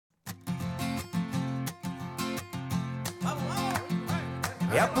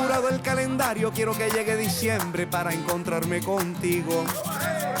He apurado el calendario, quiero que llegue diciembre para encontrarme contigo.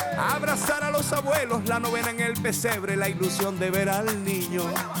 Abrazar a los abuelos, la novena en el pesebre, la ilusión de ver al niño.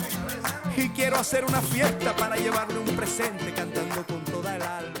 Y quiero hacer una fiesta para llevarle un presente cantando con toda el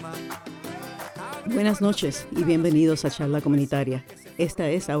alma. Buenas noches y bienvenidos a Charla Comunitaria. Esta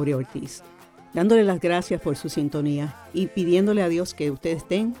es Aurea Ortiz, dándole las gracias por su sintonía y pidiéndole a Dios que ustedes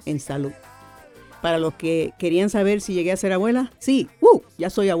estén en salud. Para los que querían saber si llegué a ser abuela, sí, ya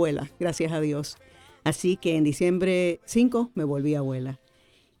soy abuela, gracias a Dios. Así que en diciembre 5 me volví abuela.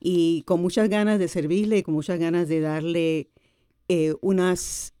 Y con muchas ganas de servirle y con muchas ganas de darle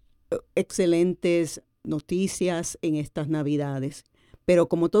unas excelentes noticias en estas Navidades. Pero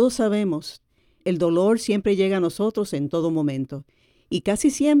como todos sabemos, el dolor siempre llega a nosotros en todo momento. Y casi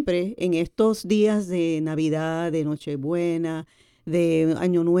siempre en estos días de Navidad, de Nochebuena, de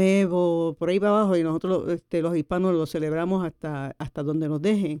Año Nuevo, por ahí para abajo, y nosotros los hispanos lo celebramos hasta donde nos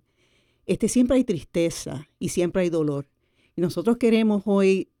dejen, siempre hay tristeza y siempre hay dolor. Y nosotros queremos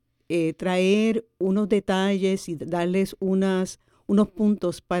hoy traer unos detalles y darles unos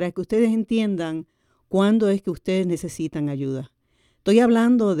puntos para que ustedes entiendan cuándo es que ustedes necesitan ayuda. Estoy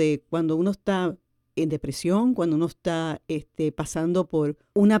hablando de cuando uno está en depresión, cuando uno está pasando por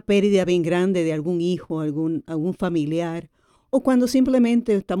una pérdida bien grande de algún hijo, algún familiar, o cuando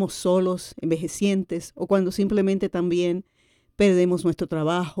simplemente estamos solos, envejecientes, o cuando simplemente también perdemos nuestro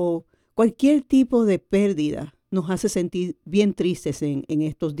trabajo. Cualquier tipo de pérdida nos hace sentir bien tristes en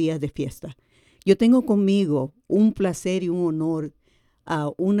estos días de fiesta. Yo tengo conmigo un placer y un honor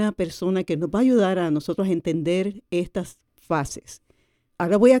a una persona que nos va a ayudar a nosotros a entender estas fases.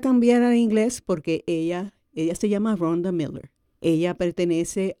 Ahora voy a cambiar al inglés porque ella se llama Rhonda Miller. Ella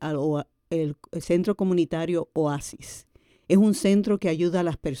pertenece al centro comunitario Oasis. Es un centro que ayuda a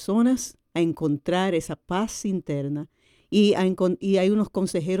las personas a encontrar esa paz interna y hay unos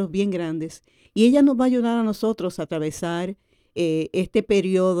consejeros bien grandes. Y ella nos va a ayudar a nosotros a atravesar este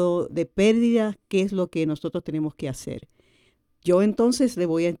periodo de pérdida, que es lo que nosotros tenemos que hacer. Yo entonces le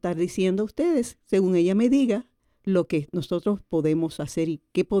voy a estar diciendo a ustedes, según ella me diga, lo que nosotros podemos hacer y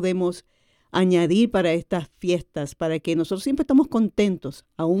qué podemos añadir para estas fiestas, para que nosotros siempre estamos contentos,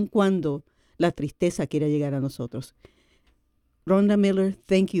 aun cuando la tristeza quiera llegar a nosotros. Rhonda Miller,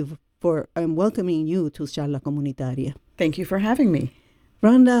 thank you for welcoming you to Charla Comunitaria. Thank you for having me.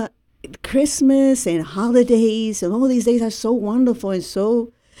 Rhonda, Christmas and holidays and all these days are so wonderful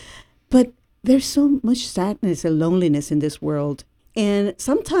but there's so much sadness and loneliness in this world. And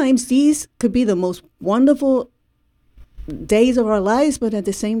sometimes these could be the most wonderful days of our lives, but at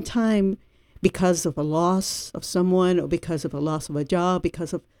the same time, because of a loss of someone or because of a loss of a job,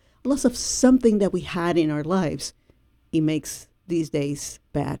 because of a loss of something that we had in our lives, it makes these days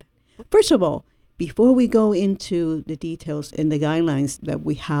bad. First of all, before we go into the details and the guidelines that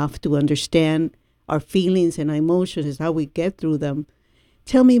we have to understand our feelings and our emotions, how we get through them,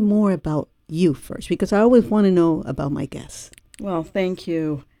 tell me more about you first, because I always want to know about my guests. Well, thank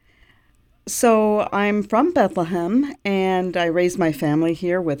you. So I'm from Bethlehem, and I raised my family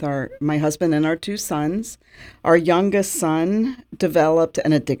here with my husband and our two sons. Our youngest son developed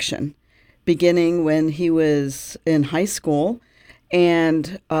an addiction, beginning when he was in high school,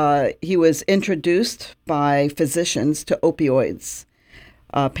 and he was introduced by physicians to opioids,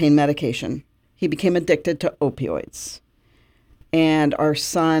 pain medication. He became addicted to opioids. And our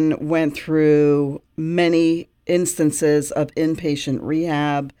son went through many instances of inpatient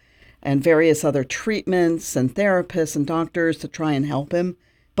rehab and various other treatments and therapists and doctors to try and help him.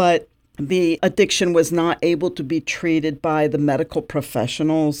 But the addiction was not able to be treated by the medical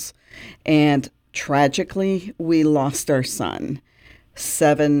professionals. And tragically, we lost our son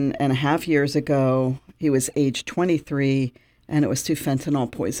 7.5 years ago. He was age 23, and it was to fentanyl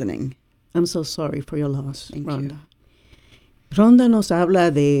poisoning. I'm so sorry for your loss, Thank Rhonda. you. Rhonda nos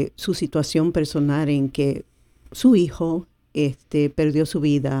habla de su situación personal en que su hijo perdió su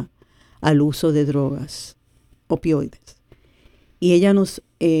vida al uso de drogas, opioides. Y ella nos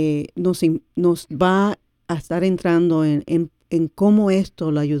va a estar entrando en cómo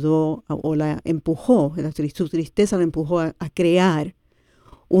esto la ayudó o la empujó, su tristeza la empujó a crear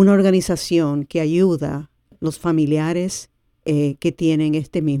una organización que ayuda a los familiares que tienen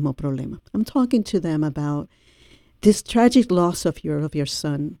este mismo problema. I'm talking to them about this tragic loss of your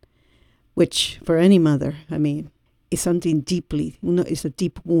son, which for any mother, is something deeply, it's a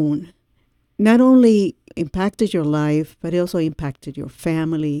deep wound. Not only impacted your life, but it also impacted your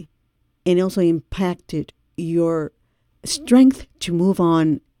family, and it also impacted your strength to move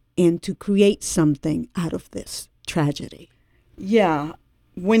on and to create something out of this tragedy. Yeah.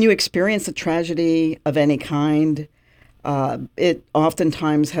 When you experience a tragedy of any kind, It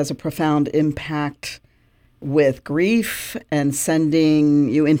oftentimes has a profound impact with grief and sending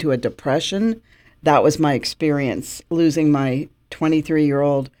you into a depression. That was my experience, losing my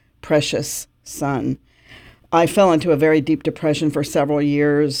 23-year-old precious son. I fell into a very deep depression for several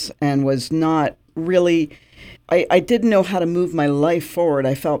years and was not really, I didn't know how to move my life forward.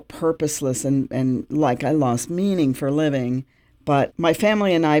 I felt purposeless and like I lost meaning for living. But my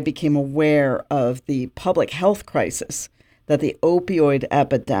family and I became aware of the public health crisis that the opioid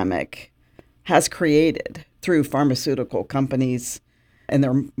epidemic has created through pharmaceutical companies and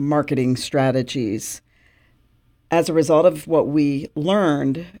their marketing strategies. As a result of what we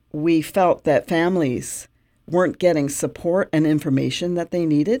learned, we felt that families weren't getting support and information that they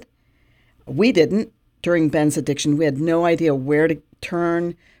needed. We didn't. During Ben's addiction, we had no idea where to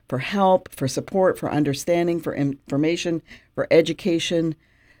turn for help, for support, for understanding, for information, for education.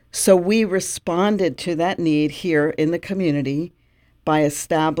 So we responded to that need here in the community by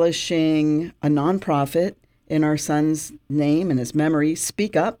establishing a nonprofit in our son's name and his memory,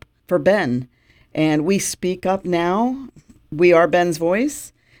 Speak Up for Ben. And we speak up now. We are Ben's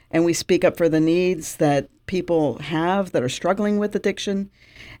voice, and we speak up for the needs that people have that are struggling with addiction,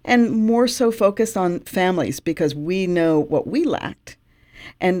 and more so focused on families because we know what we lacked.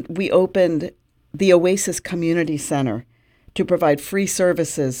 And we opened the Oasis Community Center to provide free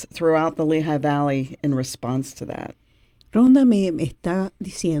services throughout the Lehigh Valley in response to that. Rhonda me está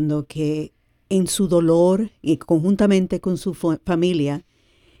diciendo que en su dolor y conjuntamente con su familia,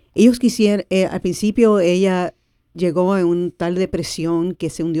 ellos quisieron, al principio ella llegó a una tal depresión que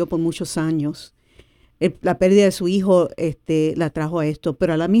se hundió por muchos años. La pérdida de su hijo la trajo a esto,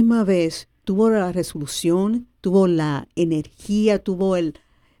 pero a la misma vez tuvo la resolución, tuvo la energía, tuvo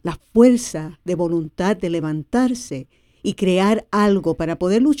la fuerza de voluntad de levantarse y crear algo para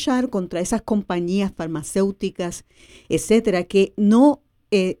poder luchar contra esas compañías farmacéuticas, etcétera, que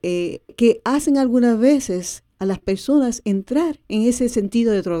que hacen algunas veces a las personas entrar en ese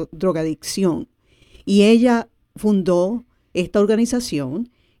sentido de drogadicción. Y ella fundó esta organización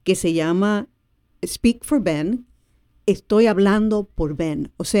que se llama Speak for Ben. Estoy hablando por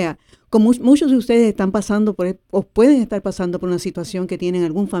Ben. O sea, como muchos de ustedes están pasando o pueden estar pasando por una situación que tienen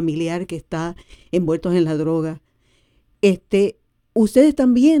algún familiar que está envuelto en la droga, ustedes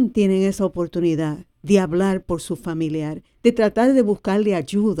también tienen esa oportunidad de hablar por su familiar, de tratar de buscarle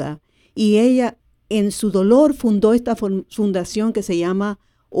ayuda. Y ella, en su dolor, fundó esta fundación que se llama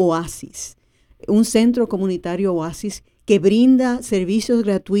Oasis, un centro comunitario Oasis que brinda servicios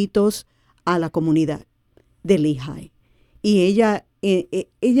gratuitos a la comunidad de Lehigh. Y ella,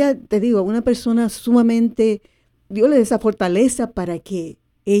 te digo, una persona sumamente, Dios le dé esa fortaleza para que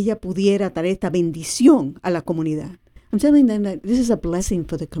ella pudiera traer esta bendición a la comunidad. I'm telling them that this is a blessing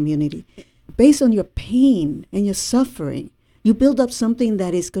for the community. Based on your pain and your suffering, you build up something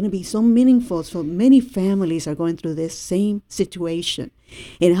that is going to be so meaningful. So many families are going through this same situation,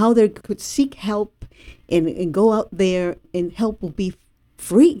 and how they could seek help and go out there, and help will be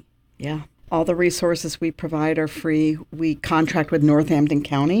free. Yeah. All the resources we provide are free. We contract with Northampton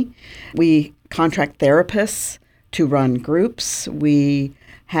County. We contract therapists to run groups. We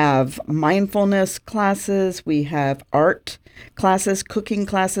have mindfulness classes. We have art classes, cooking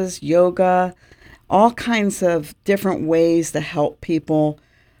classes, yoga, all kinds of different ways to help people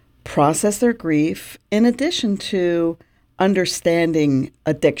process their grief, in addition to understanding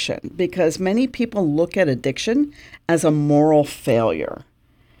addiction, because many people look at addiction as a moral failure,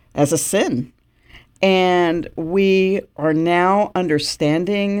 as a sin. And we are now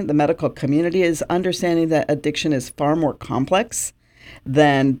understanding, the medical community is understanding that addiction is far more complex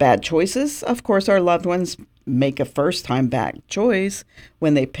than bad choices. Of course, our loved ones make a first-time bad choice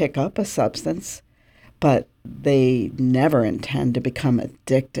when they pick up a substance, but they never intend to become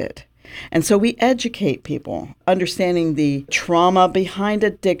addicted. And so we educate people, understanding the trauma behind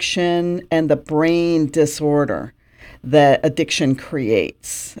addiction and the brain disorder that addiction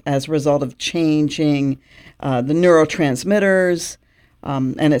creates as a result of changing the neurotransmitters.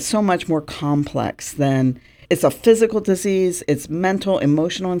 And it's so much more complex than it's a physical disease. It's mental,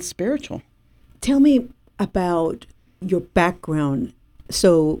 emotional, and spiritual. Tell me about your background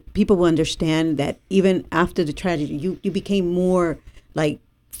so people will understand that even after the tragedy, you became more like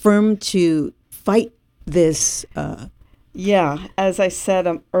firm to fight this. Yeah, as I said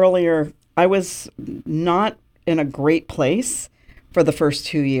earlier, I was not in a great place for the first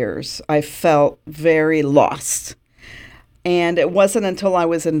 2 years. I felt very lost. And it wasn't until I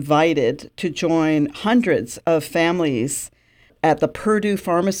was invited to join hundreds of families at the Purdue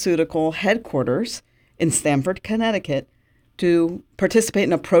Pharmaceutical headquarters in Stamford, Connecticut, to participate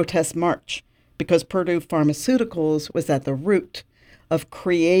in a protest march because Purdue Pharmaceuticals was at the root of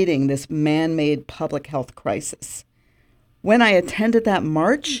creating this man-made public health crisis. When I attended that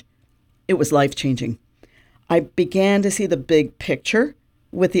march, it was life-changing. I began to see the big picture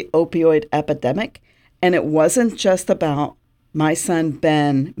with the opioid epidemic, and it wasn't just about my son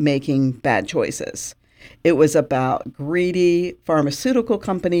Ben making bad choices. It was about greedy pharmaceutical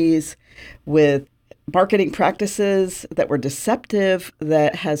companies with marketing practices that were deceptive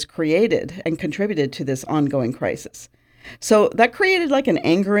that has created and contributed to this ongoing crisis. So that created like an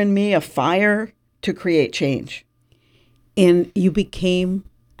anger in me, a fire to create change. And you became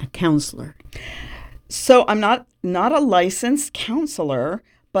a counselor. So I'm not a licensed counselor,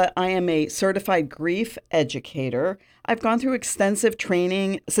 but I am a certified grief educator. I've gone through extensive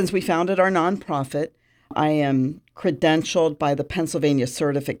training since we founded our nonprofit. I am credentialed by the Pennsylvania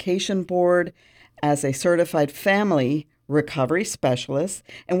Certification Board as a certified family recovery specialist.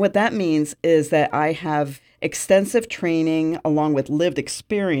 And what that means is that I have extensive training along with lived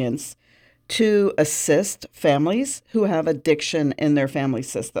experience to assist families who have addiction in their family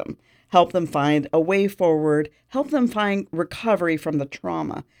system, help them find a way forward, help them find recovery from the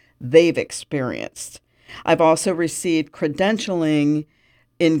trauma they've experienced. I've also received credentialing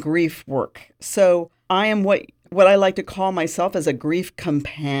in grief work. So I am what I like to call myself as a grief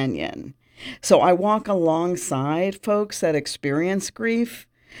companion. So I walk alongside folks that experience grief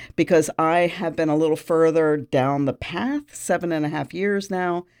because I have been a little further down the path, 7.5 years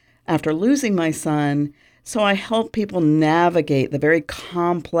now, after losing my son. So I help people navigate the very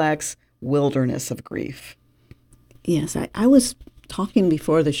complex wilderness of grief. Yes, I was talking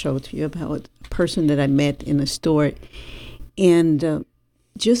before the show to you about a person that I met in a store. And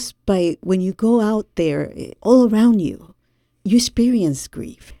just by when you go out there, all around you, you experience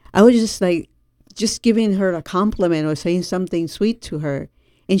grief. I was just giving her a compliment or saying something sweet to her.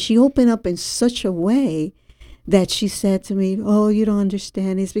 And she opened up in such a way that she said to me, "Oh, you don't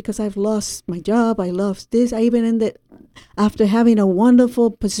understand. It's because I've lost my job. I lost this. I even ended, after having a wonderful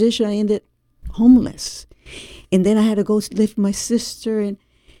position, I ended homeless. And then I had to go live with my sister. And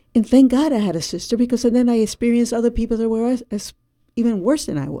thank God I had a sister, because then I experienced other people that were even worse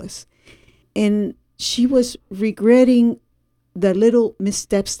than I was." And she was regretting the little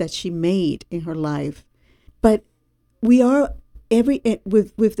missteps that she made in her life. But we are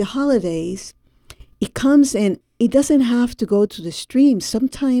with the holidays, it comes and it doesn't have to go to the extreme.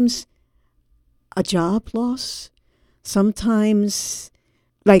 Sometimes a job loss, sometimes,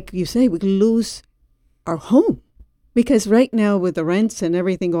 like you say, we lose our home. Because right now with the rents and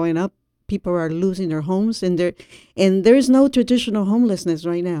everything going up, people are losing their homes, and there's no traditional homelessness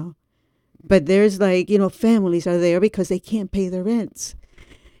right now. But there's families are there because they can't pay their rents.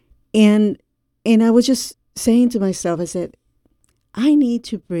 And I was just saying to myself, I said, I need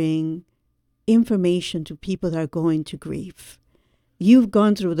to bring information to people that are going to grief. You've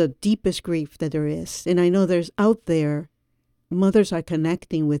gone through the deepest grief that there is. And I know there's out there, mothers are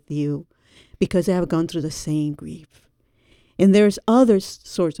connecting with you because they have gone through the same grief. And there's other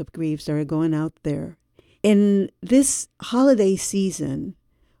sorts of griefs that are going out there. In this holiday season,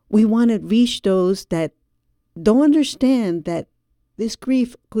 we want to reach those that don't understand that this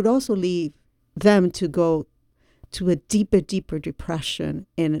grief could also lead them to go to a deeper depression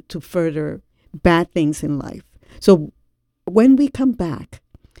and to further bad things in life. So when we come back,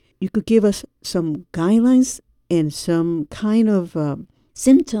 you could give us some guidelines and some kind of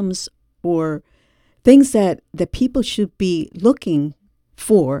symptoms or things that the people should be looking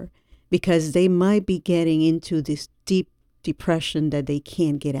for, because they might be getting into this deep depression that they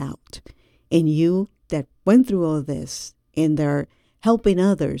can't get out. And you that went through all this and they're helping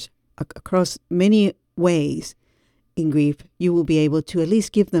others across many ways in grief, you will be able to at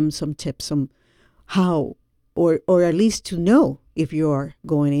least give them some tips on how, or at least to know if you're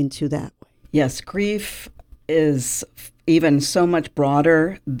going into that way. Yes, grief is even so much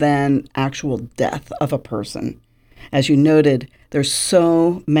broader than actual death of a person. As you noted, there's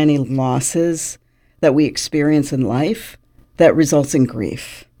so many losses that we experience in life that results in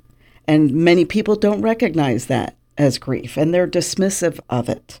grief. And many people don't recognize that as grief, and they're dismissive of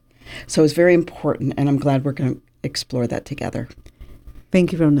it. So it's very important, and I'm glad we're going to explore that together.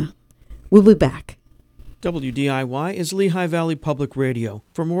 Thank you, Rhonda. We'll be back. WDIY is Lehigh Valley Public Radio.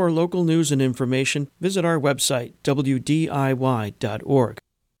 For more local news and information, visit our website, wdiy.org.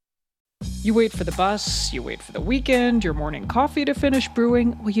 You wait for the bus, you wait for the weekend, your morning coffee to finish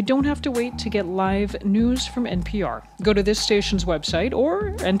brewing. Well, you don't have to wait to get live news from NPR. Go to this station's website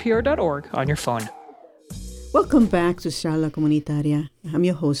or npr.org on your phone. Welcome back to Charla Comunitaria. I'm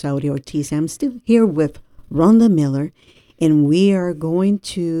your host, Aurea Ortiz. I'm still here with Rhonda Miller, and we are going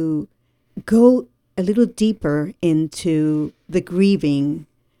to go a little deeper into the grieving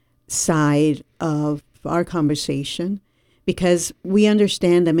side of our conversation, because we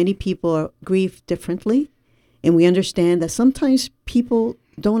understand that many people grieve differently, and we understand that sometimes people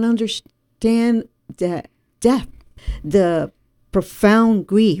don't understand the depth, the profound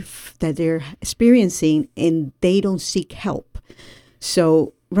grief that they're experiencing, and they don't seek help.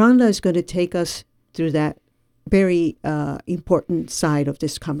 So Rhonda is going to take us through that very important side of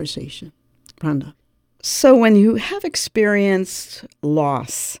this conversation. Rhonda. So when you have experienced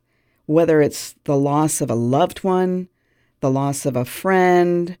loss, whether it's the loss of a loved one, the loss of a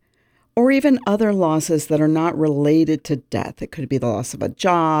friend, or even other losses that are not related to death. It could be the loss of a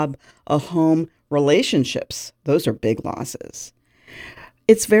job, a home, relationships. Those are big losses.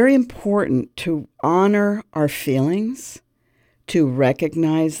 It's very important to honor our feelings, to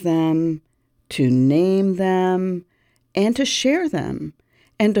recognize them, to name them, and to share them,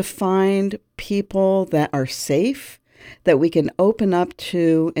 and to find people that are safe, that we can open up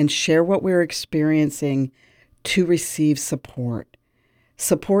to and share what we're experiencing to receive support.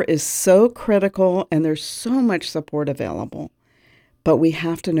 Support is so critical, and there's so much support available, but we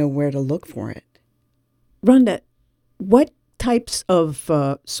have to know where to look for it. Rhonda, what types of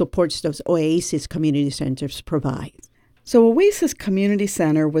supports does Oasis Community Centers provide? So Oasis Community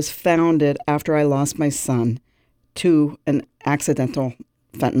Center was founded after I lost my son to an accidental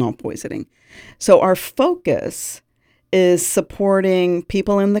fentanyl poisoning. So our focus is supporting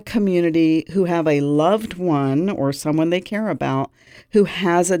people in the community who have a loved one or someone they care about who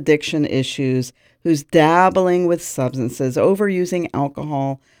has addiction issues, who's dabbling with substances, overusing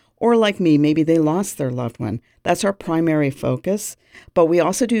alcohol, or like me, maybe they lost their loved one. That's our primary focus. But we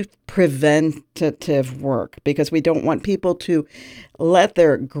also do preventative work because we don't want people to let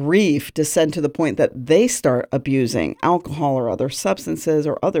their grief descend to the point that they start abusing alcohol or other substances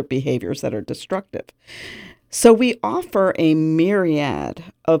or other behaviors that are destructive. So we offer a myriad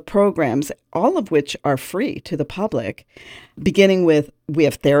of programs, all of which are free to the public, beginning with, we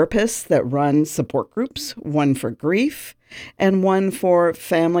have therapists that run support groups, one for grief and one for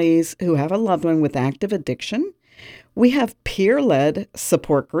families who have a loved one with active addiction. We have peer-led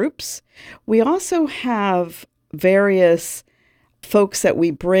support groups. We also have various folks that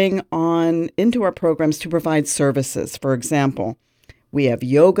we bring on into our programs to provide services. For example, we have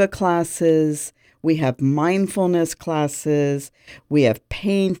yoga classes, we have mindfulness classes, we have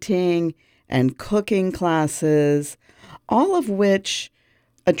painting and cooking classes, all of which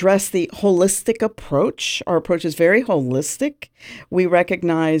address the holistic approach. Our approach is very holistic. We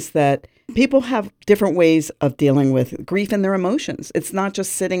recognize that people have different ways of dealing with grief and their emotions. It's not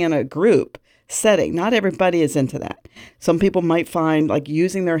just sitting in a group setting. Not everybody is into that. Some people might find like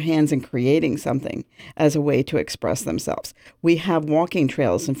using their hands and creating something as a way to express themselves. We have walking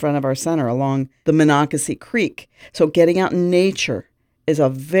trails in front of our center along the Monocacy Creek. So getting out in nature is a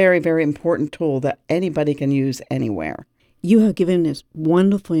very, very important tool that anybody can use anywhere. You have given us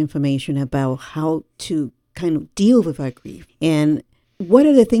wonderful information about how to kind of deal with our grief. And what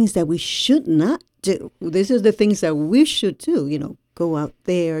are the things that we should not do? This is the things that we should do, go out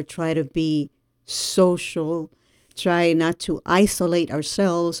there, try to be social, try not to isolate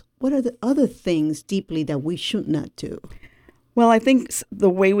ourselves. What are the other things deeply that we should not do? Well, I think the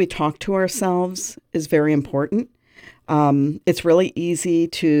way we talk to ourselves is very important. It's really easy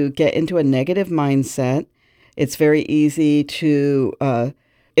to get into a negative mindset. It's very easy to,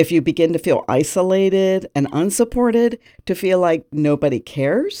 if you begin to feel isolated and unsupported, to feel like nobody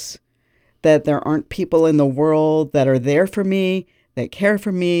cares, that there aren't people in the world that are there for me, that care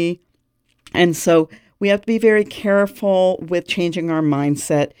for me. And so we have to be very careful with changing our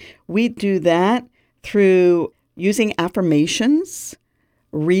mindset. We do that through using affirmations,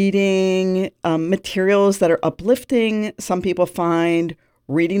 reading materials that are uplifting. Some people find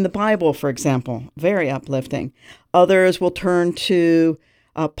reading the Bible, for example, very uplifting. Others will turn to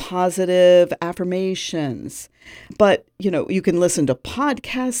positive affirmations. But, you can listen to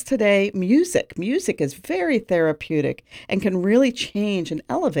podcasts today. Music is very therapeutic and can really change and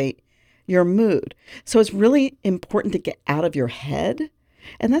elevate your mood. So it's really important to get out of your head.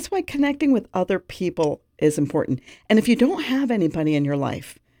 And that's why connecting with other people is important. And if you don't have anybody in your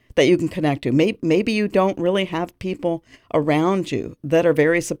life that you can connect to, maybe you don't really have people around you that are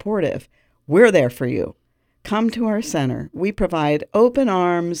very supportive, we're there for you. Come to our center. We provide open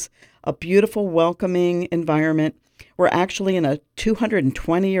arms, a beautiful, welcoming environment. We're actually in a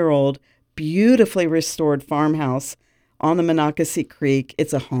 220-year-old, beautifully restored farmhouse on the Monocacy Creek.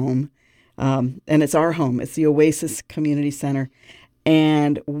 It's a home, and it's our home. It's the Oasis Community Center.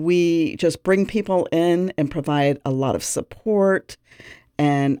 And we just bring people in and provide a lot of support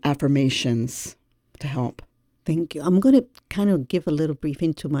and affirmations to help. Thank you. I'm going to kind of give a little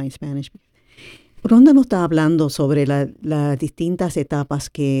briefing to my Spanish. Rhonda nos está hablando sobre las distintas etapas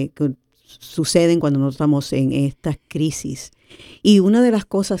que suceden cuando nos estamos en estas crisis. Y una de las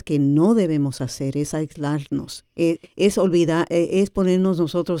cosas que no debemos hacer es aislarnos, es ponernos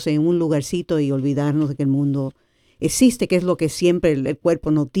nosotros en un lugarcito y olvidarnos de que el mundo existe, que es lo que siempre el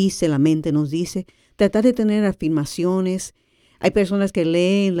cuerpo nos dice, la mente nos dice. Tratar de tener afirmaciones. Hay personas que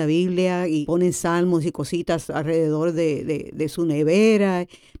leen la Biblia y ponen salmos y cositas alrededor de su nevera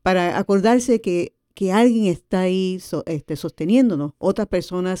para acordarse que alguien está ahí sosteniéndonos. Otras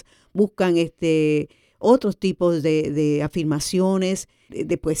personas buscan otros tipos de afirmaciones,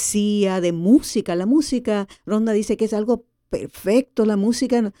 de poesía, de música. La música, Rhonda dice que es algo perfecto. La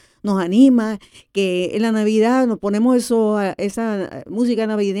música nos anima, que en la Navidad nos ponemos esa música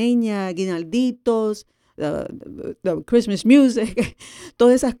navideña, guinalditos, the Christmas music,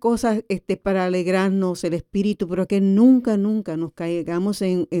 todas esas cosas para alegrarnos el espíritu, pero que nunca nos caigamos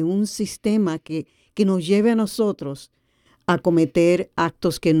en un sistema que nos lleve a nosotros a cometer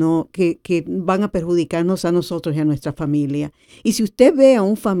actos que van a perjudicarnos a nosotros y a nuestra familia. Y si usted ve a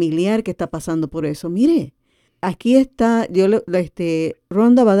un familiar que está pasando por eso, mire, aquí está,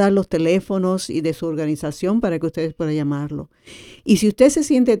 Rhonda va a dar los teléfonos y de su organización para que ustedes puedan llamarlo. Y si usted se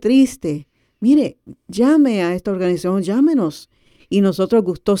siente triste, mire, llame a esta organización, llámenos. Y nosotros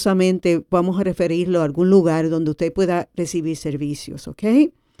gustosamente vamos a referirlo a algún lugar donde usted pueda recibir servicios, ¿ok?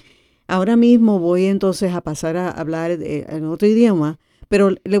 Ahora mismo voy entonces a pasar a hablar en otro idioma,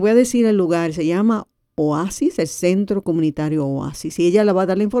 pero le voy a decir el lugar, se llama Oasis, el Centro Comunitario Oasis. Y ella le va a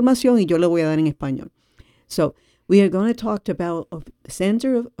dar la información y yo le voy a dar en español. So, we are going to talk about the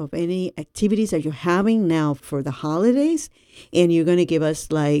center of any activities that you're having now for the holidays, and you're going to give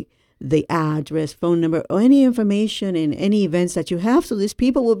us like the address, phone number, or any information and any events that you have, so these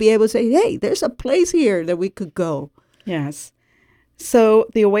people will be able to say, hey, there's a place here that we could go. Yes. So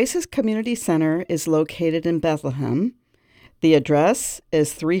the Oasis Community Center is located in Bethlehem. The address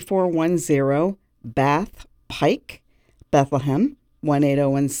is 3410 Bath Pike, Bethlehem,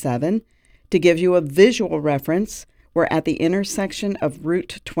 18017. To give you a visual reference, we're at the intersection of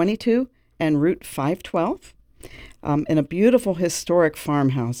Route 22 and Route 512 in a beautiful historic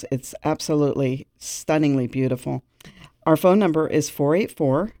farmhouse. It's absolutely stunningly beautiful. Our phone number is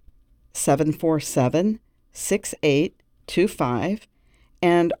 484-747-6825,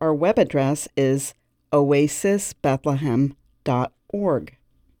 and our web address is oasisbethlehem.org.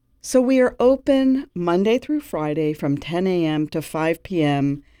 So we are open Monday through Friday from 10 a.m. to 5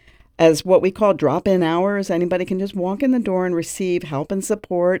 p.m. as what we call drop-in hours. Anybody can just walk in the door and receive help and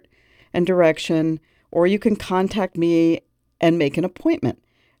support and direction, or you can contact me and make an appointment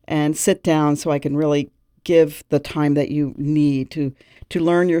and sit down so I can really give the time that you need to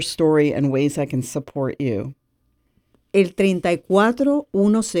learn your story and ways I can support you. El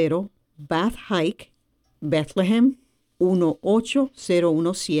 3410 Bath Hike, Bethlehem,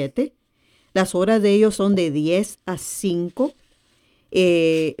 18017. Las horas de ellos son de 10 a 5,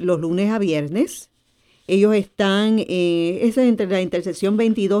 los lunes a viernes. Ellos están entre la intersección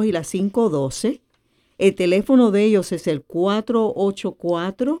 22 y la 512. El teléfono de ellos es el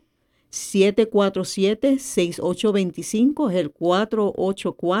 484-747-6825. Es el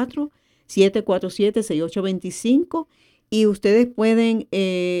 484-747-6825. Y ustedes pueden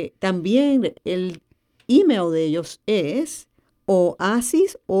también, el email de ellos es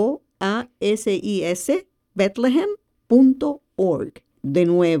oasis, O-A-S-I-S, Bethlehem.org. De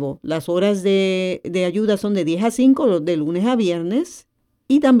nuevo, las horas de ayuda son de 10 a 5, de lunes a viernes.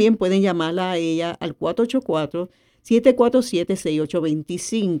 Y también pueden llamarla a ella al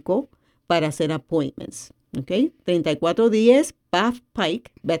 484-747-6825 para hacer appointments. ¿Okay? 3410 Bath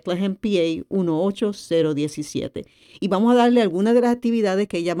Pike, Bethlehem, PA, 18017. Y vamos a darle algunas de las actividades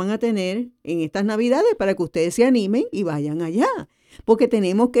que ellas van a tener en estas Navidades para que ustedes se animen y vayan allá. Porque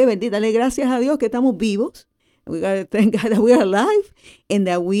tenemos que darle gracias a Dios que estamos vivos. We got to thank God that we are alive and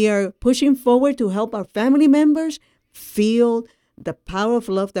that we are pushing forward to help our family members feel the power of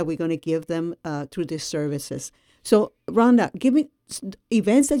love that we're going to give them through these services. So, Rhonda, give me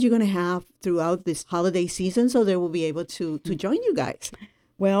events that you're going to have throughout this holiday season so they will be able to join you guys.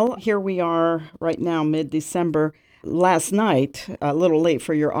 Well, here we are right now, mid-December. Last night, a little late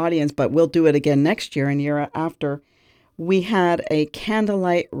for your audience, but we'll do it again next year and year after. We had a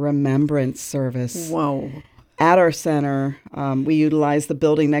candlelight remembrance service. Wow. At our center. We utilized the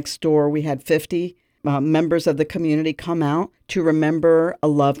building next door. We had 50 members of the community come out to remember a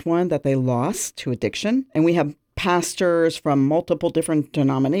loved one that they lost to addiction. And we have pastors from multiple different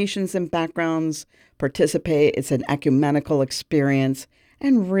denominations and backgrounds participate. It's an ecumenical experience.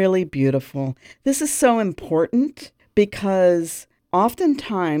 and really beautiful. This is so important because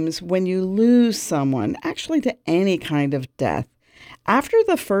oftentimes when you lose someone, actually to any kind of death, after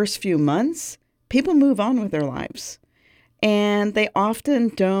the first few months, people move on with their lives. And they often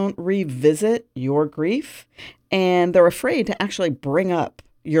don't revisit your grief, and they're afraid to actually bring up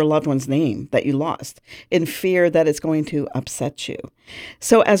your loved one's name that you lost in fear that it's going to upset you.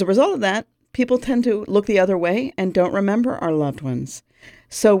 So as a result of that, people tend to look the other way and don't remember our loved ones.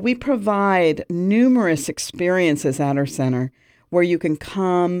 So we provide numerous experiences at our center where you can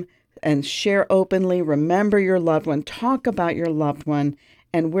come and share openly, remember your loved one, talk about your loved one,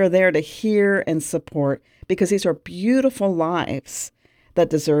 and we're there to hear and support because these are beautiful lives that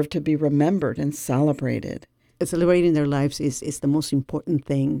deserve to be remembered and celebrated. Celebrating their lives is the most important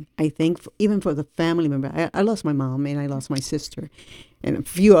thing, I think, even for the family member. I lost my mom and I lost my sister and a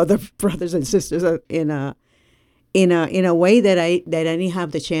few other brothers and sisters in a way that I didn't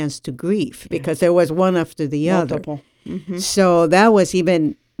have the chance to grieve because there was one after the Multiple. other. Mm-hmm. So that was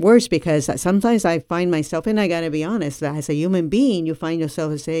even worse because sometimes I find myself, and I got to be honest, as a human being, you find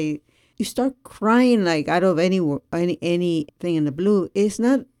yourself you start crying like out of anything in the blue. It's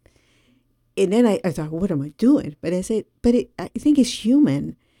not. And then I thought, what am I doing? But I said, I think it's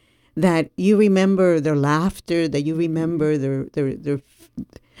human that you remember their laughter, that you remember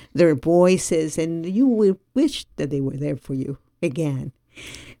their voices, and you will wish that they were there for you again.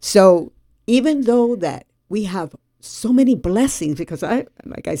 So even though that we have so many blessings, because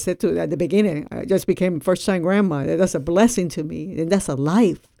like I said at the beginning, I just became first-time grandma. That's a blessing to me, and that's a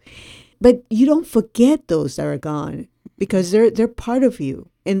life. But you don't forget those that are gone because they're part of you.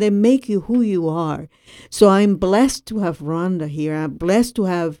 And they make you who you are. So I'm blessed to have Rhonda here. I'm blessed to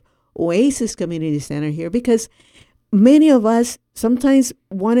have Oasis Community Center here because many of us sometimes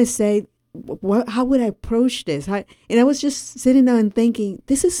want to say, how would I approach this? And I was just sitting down and thinking,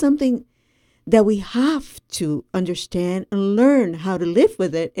 this is something that we have to understand and learn how to live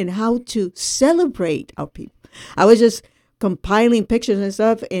with it and how to celebrate our people. I was just compiling pictures and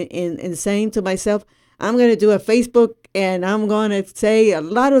stuff and saying to myself, I'm going to do a Facebook and I'm going to say a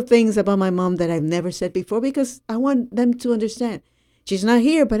lot of things about my mom that I've never said before because I want them to understand. She's not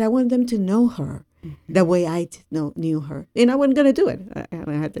here, but I want them to know her the way I knew her. And I wasn't going to do it. I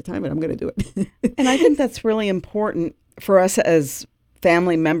haven't had the time, but I'm going to do it. And I think that's really important for us as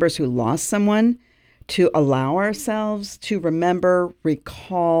family members who lost someone to allow ourselves to remember,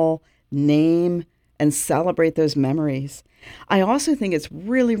 recall, name, and celebrate those memories. I also think it's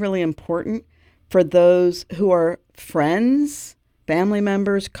really, really important for those who are friends, family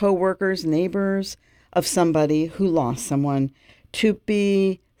members, coworkers, neighbors of somebody who lost someone to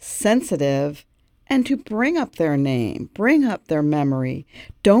be sensitive and to bring up their name, bring up their memory.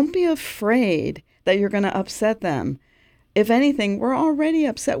 Don't be afraid that you're going to upset them. If anything, we're already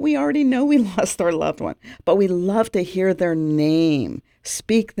upset. We already know we lost our loved one, but we love to hear their name,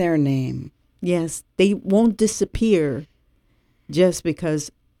 speak their name. Yes, they won't disappear just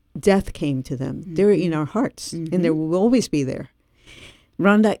because death came to them. Mm-hmm. They're in our hearts, and they will always be there.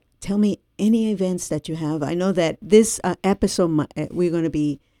 Rhonda, tell me any events that you have. I know that this episode, we're going to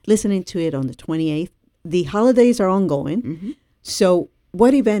be listening to it on the 28th. The holidays are ongoing. Mm-hmm. So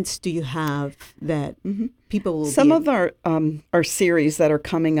what events do you have that people will Some of our series that are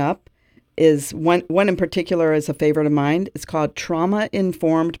coming up is one in particular is a favorite of mine. It's called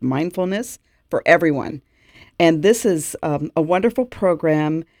Trauma-Informed Mindfulness for Everyone. And this is a wonderful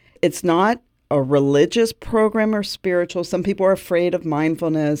program. It's not a religious program or spiritual. Some people are afraid of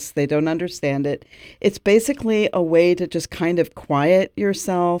mindfulness. They don't understand it. It's basically a way to just kind of quiet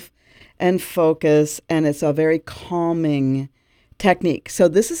yourself and focus, and it's a very calming technique. So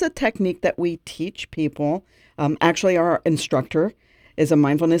this is a technique that we teach people. Actually, our instructor is a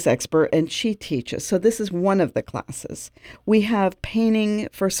mindfulness expert, and she teaches. So this is one of the classes. We have painting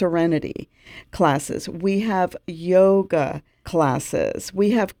for serenity classes. We have yoga classes.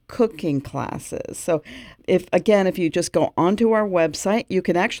 We have cooking classes. So if you just go onto our website, you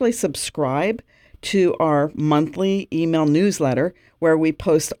can actually subscribe to our monthly email newsletter where we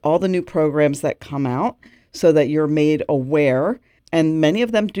post all the new programs that come out so that you're made aware. And many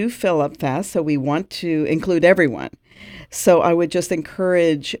of them do fill up fast, so we want to include everyone. So I would just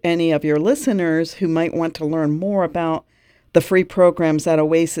encourage any of your listeners who might want to learn more about the free programs at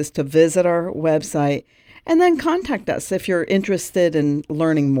Oasis to visit our website and then contact us if you're interested in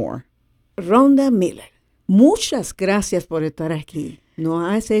learning more. Rhonda Miller, muchas gracias por estar aquí.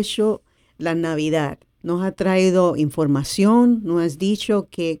 Nos has hecho la Navidad. Nos ha traído información. Nos has dicho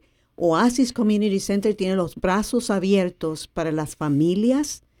que Oasis Community Center tiene los brazos abiertos para las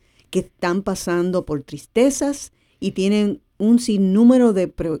familias que están pasando por tristezas y tienen un sinnúmero de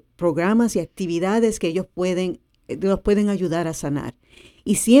programas y actividades que ellos los pueden ayudar a sanar.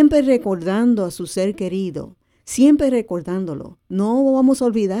 Y siempre recordando a su ser querido, siempre recordándolo. No vamos a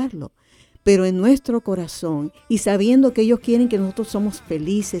olvidarlo, pero en nuestro corazón y sabiendo que ellos quieren que nosotros somos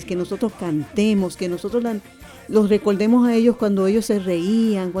felices, que nosotros cantemos, que nosotros los recordemos a ellos cuando ellos se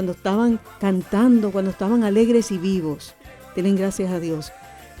reían, cuando estaban cantando, cuando estaban alegres y vivos. Denle gracias a Dios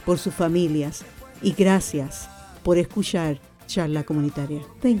por sus familias y gracias por escuchar Charla Comunitaria.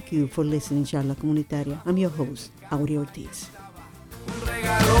 Thank you for listening, Charla Comunitaria. I'm your host, Aurea Ortiz. Un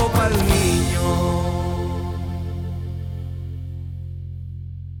regalo para el niño.